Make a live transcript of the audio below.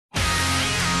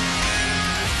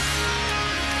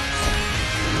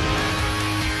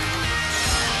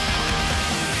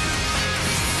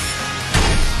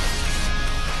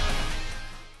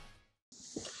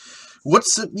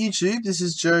What's up YouTube, this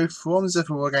is Joe from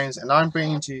Zephyr Wargames and I'm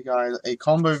bringing to you guys a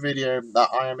combo video that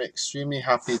I am extremely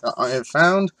happy that I have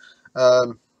found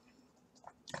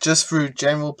just through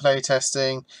general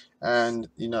playtesting and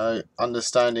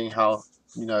understanding how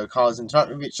cards interact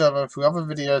with each other through other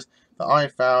videos that I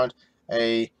found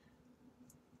a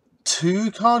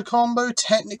 2-card combo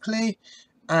technically,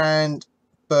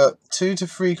 but 2 to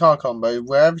 3 card combo,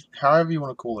 however you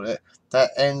want to call it, that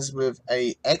ends with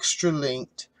a extra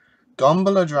linked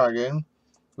Gondola Dragon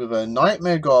with a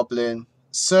Nightmare Goblin,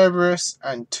 Cerberus,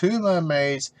 and 2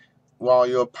 Mermaids, while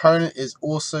your opponent is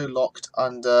also locked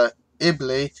under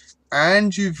Ibli,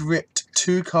 and you've ripped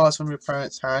 2 cards from your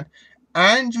opponent's hand,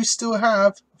 and you still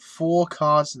have 4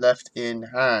 cards left in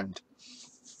hand.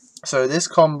 So this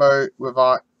combo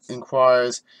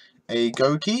requires a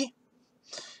GOUKI,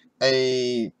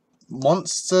 a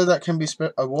monster that can be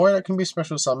a warrior that can be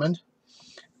special summoned,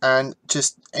 and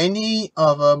just any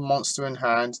other monster in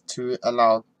hand to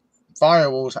allow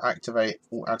Firewall to activate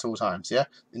at all times. Yeah.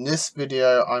 In this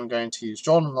video, I'm going to use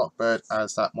Joel and Lockbird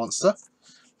as that monster.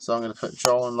 So I'm going to put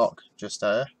Joel and Lock just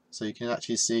there, so you can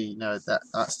actually see, that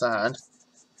that's the hand.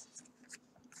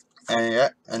 And yeah,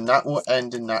 and that will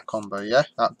end in that combo. Yeah,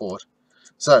 that board.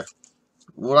 So,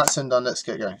 all that's done, let's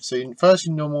get going. So first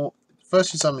you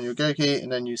summon your GOUKI,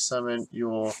 and then you summon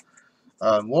your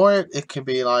warrior. It can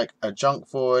be like a junk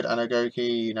forward and a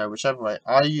GOUKI, whichever way.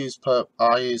 I use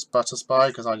Butter Spy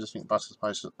because I just think Butter Spy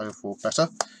is overall better.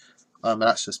 But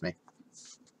that's just me.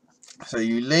 So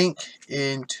you link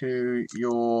into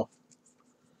your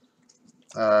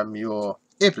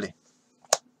Ibli.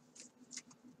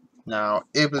 Now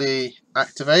Ibli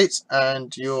activates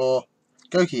and your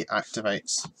GOUKI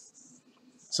activates.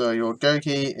 So your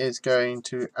GOUKI is going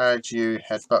to add you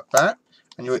Headbutt back,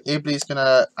 and your Ibli is going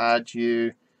to add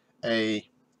you and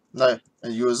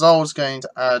your Zol is going to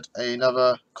add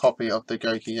another copy of the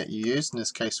GOUKI that you used, in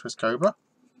this case Swiss Cobra.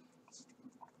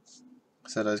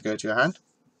 So those go to your hand.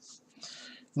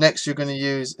 Next you're going to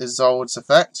use Isolde's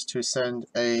effect to send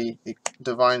a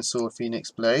Divine Sword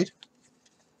Phoenix Blade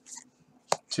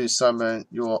to summon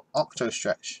your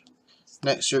Octostretch.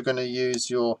 Next you're going to use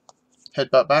your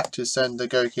Headbutt back to send the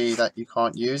GOUKI that you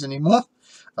can't use anymore,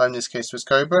 in this case was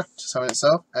Cobra, to summon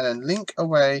itself, and then link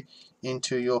away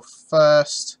into your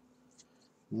first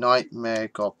Nightmare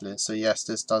Goblin. So yes,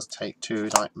 this does take 2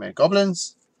 Nightmare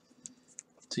Goblins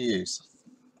to use.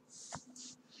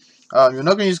 You're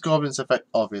not going to use Goblin's effect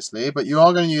obviously, but you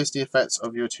are going to use the effects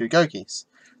of your 2 GOUKIs.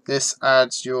 This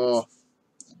adds your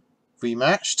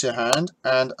rematch to hand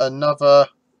and another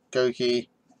GOUKI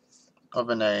of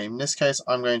a name. In this case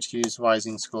I'm going to use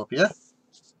Rising Scorpio.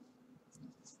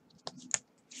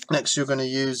 Next you're going to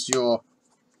use your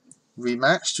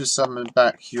rematch to summon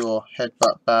back your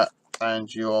Headbutt Bat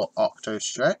and your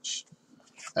Octostretch,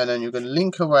 and then you're going to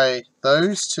link away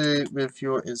those 2 with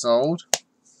your Isolde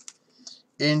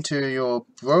into your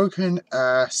broken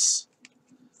ass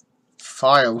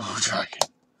Firewall Dragon.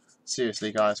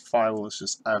 Seriously guys, Firewall is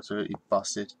just absolutely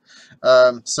busted.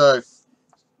 So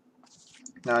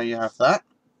now you have that.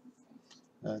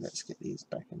 Let's get these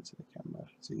back into the camera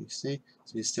so you see.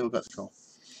 So you still got the control.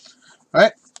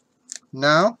 Right,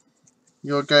 now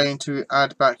you're going to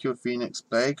add back your Phoenix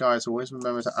Blade. Guys, always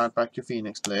remember to add back your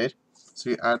Phoenix Blade. So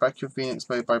you add back your Phoenix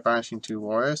Blade by banishing 2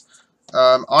 warriors.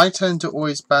 I tend to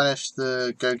always banish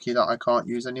the GOUKI that I can't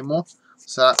use anymore.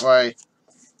 So that way,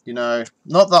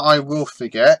 not that I will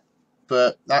forget,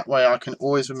 but that way I can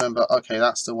always remember, okay,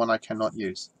 that's the one I cannot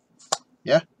use.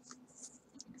 Yeah?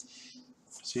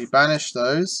 So you banish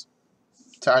those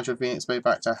to add your Phoenix Blade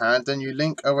back to hand. Then you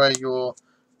link away your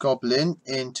Goblin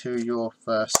into your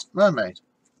first Mermaid.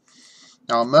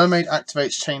 Now Mermaid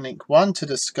activates Chain Link 1 to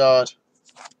discard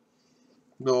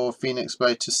your Phoenix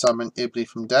Blade to summon Ibli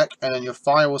from deck, and then your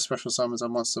Firewall special summons a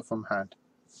monster from hand.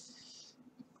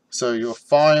 So your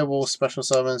Firewall special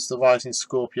summons the Rising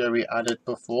Scorpio we added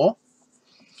before,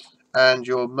 and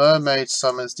your Mermaid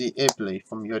summons the Ibli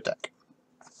from your deck.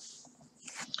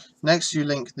 Next you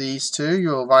link these 2,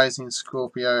 your Rising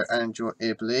Scorpio and your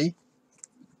Ibli,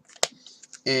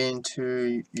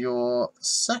 into your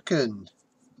second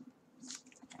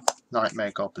Nightmare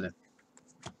Goblin.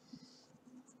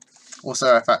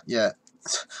 Also, in fact, yeah,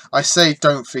 I say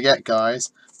don't forget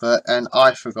guys, and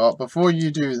I forgot, before you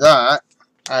do that,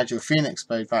 add your Phoenix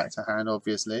Blade back to hand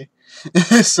obviously.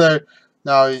 So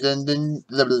now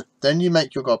then you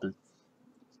make your Goblin.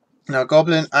 Now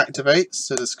Goblin activates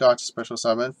to discard a special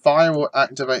summon. Firewall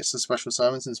activates the special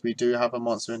summon since we do have a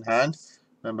monster in hand.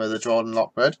 Remember the Joel and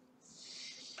Lockbird.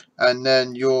 And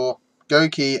then your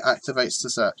GOUKI activates to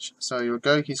search. So your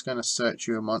GOUKI is going to search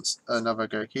you another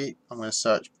GOUKI. I'm going to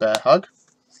search Bear Hug.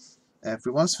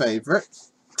 everyone's favourite.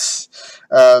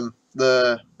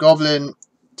 The goblin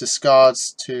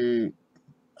discards to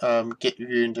get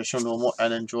you into your normal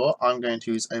and then draw. I'm going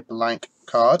to use a blank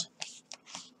card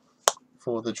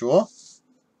for the draw.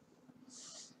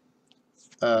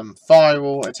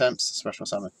 Firewall attempts to special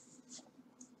summon.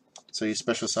 So you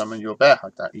special summon your bear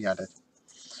hug that you added.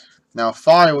 Now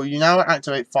Firewall, you now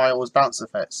activate Firewall's bounce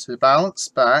effects to bounce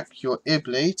back your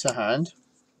Ibli to hand,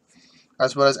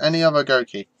 as well as any other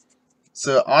GOUKI.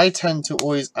 So I tend to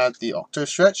always add the Octo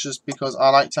Stretch just because I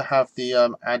like to have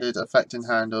the added effect in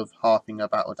hand of halving a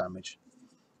battle damage.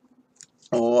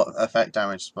 Or effect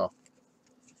damage as well.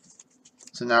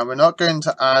 So now we're not going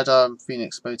to add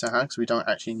Phoenix Blade to hand because we don't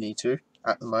actually need to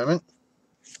at the moment.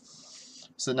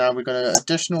 So now we're going to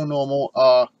additional normal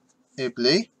our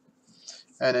Ibli.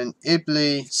 And then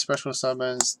Ibli special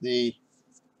summons the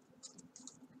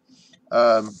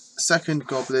second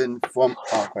goblin from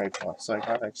our graveyard. So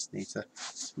I just need to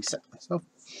reset myself.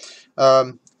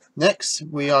 Next,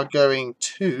 we are going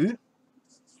to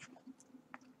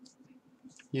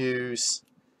use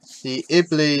the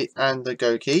Ibli and the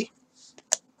GOUKI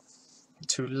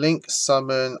to link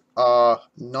summon our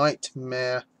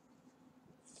Nightmare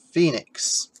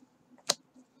Phoenix.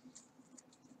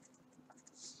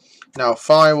 Now,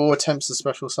 Firewall attempts to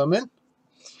special summon.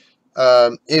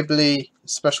 Ibli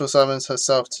special summons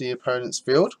herself to the opponent's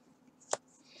field.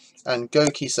 And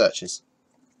GOUKI searches.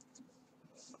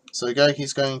 So GOUKI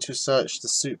is going to search the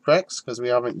Suplex because we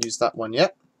haven't used that one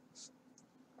yet.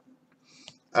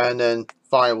 And then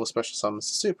Firewall special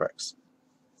summons the Suplex.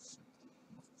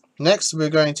 Next, we're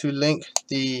going to link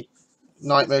the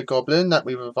Nightmare Goblin that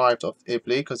we revived off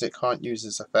Ibli because it can't use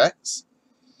its effects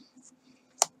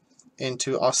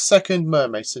into our second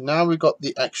mermaid. So now we've got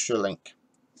the extra link.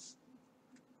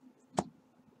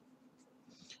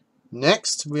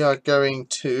 Next, we are going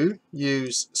to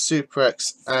use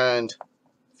Suplex and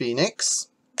Phoenix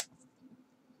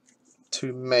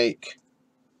to make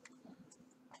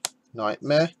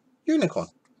Nightmare Unicorn.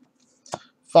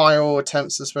 Firewall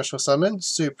attempts to special summon.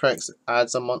 Suplex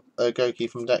adds a GOUKI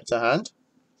from deck to hand.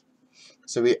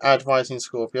 So we add Rising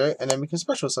Scorpio and then we can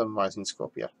special summon Rising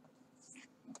Scorpio.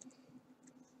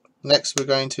 Next, we're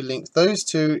going to link those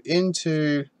two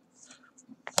into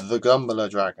the Gumbler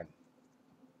Dragon.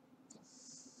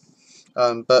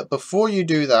 But before you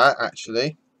do that,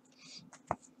 actually,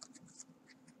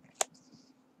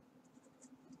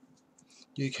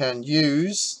 you can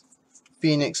use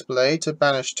Phoenix Blade to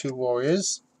banish 2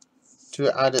 warriors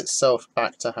to add itself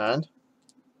back to hand.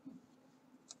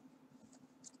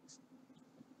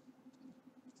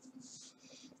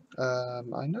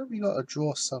 I know we got a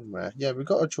draw somewhere. Yeah, we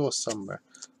got a draw somewhere.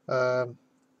 I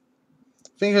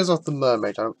think it was off the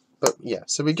mermaid. But yeah,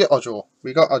 so we get our draw.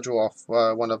 We got our draw off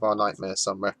one of our nightmares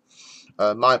somewhere.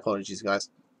 My apologies, guys.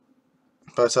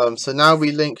 But so now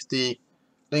we link the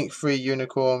Link 3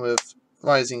 Unicorn with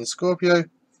Rising Scorpio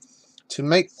to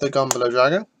make the Gumbler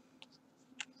Dragon.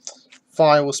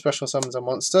 Firewall special summons a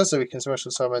monster, so we can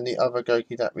special summon the other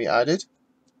GOUKI that we added.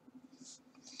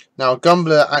 Now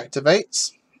Gumbler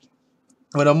activates.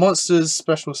 When a monster is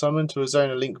special summoned to a zone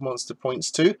a link monster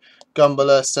points to,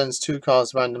 Gumbler sends 2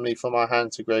 cards randomly from our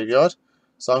hand to graveyard.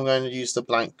 So I'm going to use the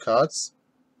blank cards.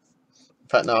 In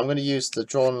fact, no, I'm going to use the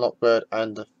Drawn Lockbird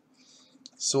and the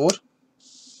Sword.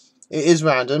 It is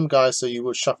random, guys, so you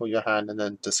would shuffle your hand and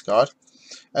then discard.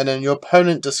 And then your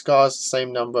opponent discards the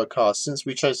same number of cards. Since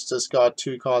we chose to discard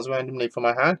 2 cards randomly from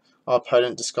our hand, our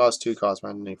opponent discards 2 cards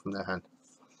randomly from their hand.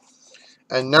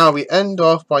 And now we end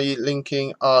off by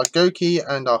linking our GOUKI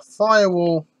and our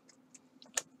Firewall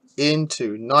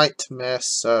into Nightmare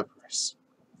Cerberus.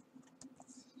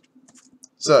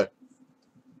 So,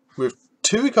 with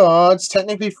 2 cards,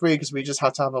 technically 3 because we just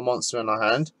have to have a monster in our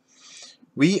hand,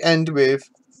 we end with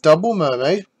Double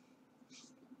Mermaid.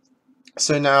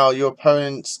 So now your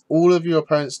opponents, all of your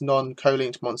opponent's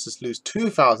non-co-linked monsters lose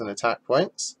 2,000 attack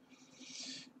points.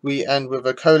 We end with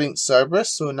a co-linked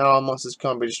Cerberus, so now our monsters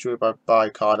can't be destroyed by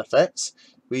card effects.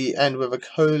 We end with a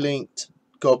co-linked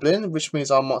Goblin, which means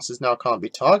our monsters now can't be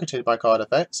targeted by card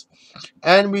effects.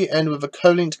 And we end with a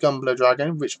co-linked Gumbler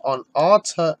Dragon, which on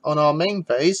our main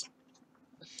phase,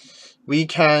 we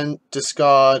can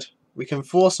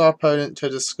force our opponent to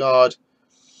discard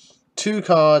 2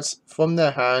 cards from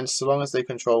their hand, so long as they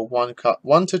control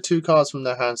 1 to 2 cards from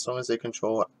their hand, so long as they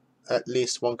control at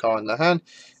least 1 card in their hand.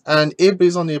 And Ib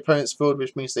is on the opponent's field,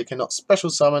 which means they cannot special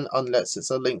summon unless it's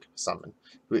a link summon,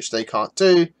 which they can't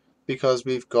do because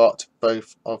we've got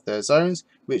both of their zones,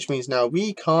 which means now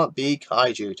we can't be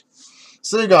kaiju'd.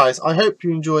 So guys, I hope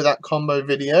you enjoy that combo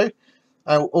video.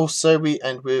 Also, we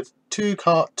end with 2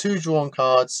 drawn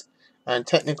cards and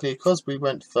technically, because we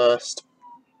went first,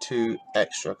 2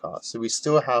 extra cards. So we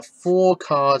still have 4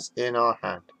 cards in our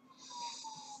hand.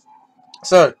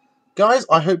 So, guys,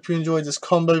 I hope you enjoyed this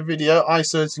combo video. I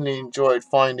certainly enjoyed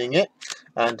finding it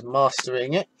and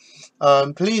mastering it.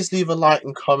 Please leave a like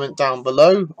and comment down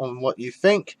below on what you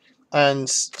think, and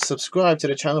subscribe to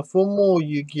the channel for more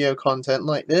Yu-Gi-Oh content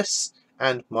like this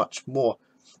and much more.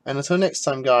 And until next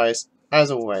time, guys, as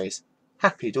always,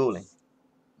 happy dueling.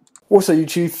 What's up,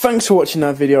 YouTube? Thanks for watching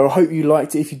that video. I hope you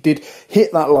liked it. If you did,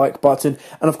 hit that like button.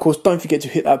 And of course, don't forget to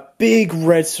hit that big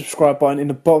red subscribe button in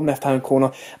the bottom left-hand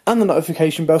corner and the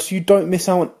notification bell so you don't miss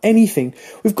out on anything.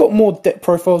 We've got more deck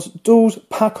profiles, duels,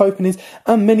 pack openings,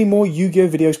 and many more Yu-Gi-Oh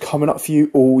videos coming up for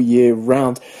you all year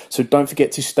round. So don't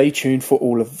forget to stay tuned for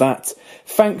all of that.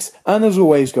 Thanks, and as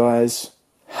always, guys,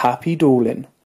 happy dueling.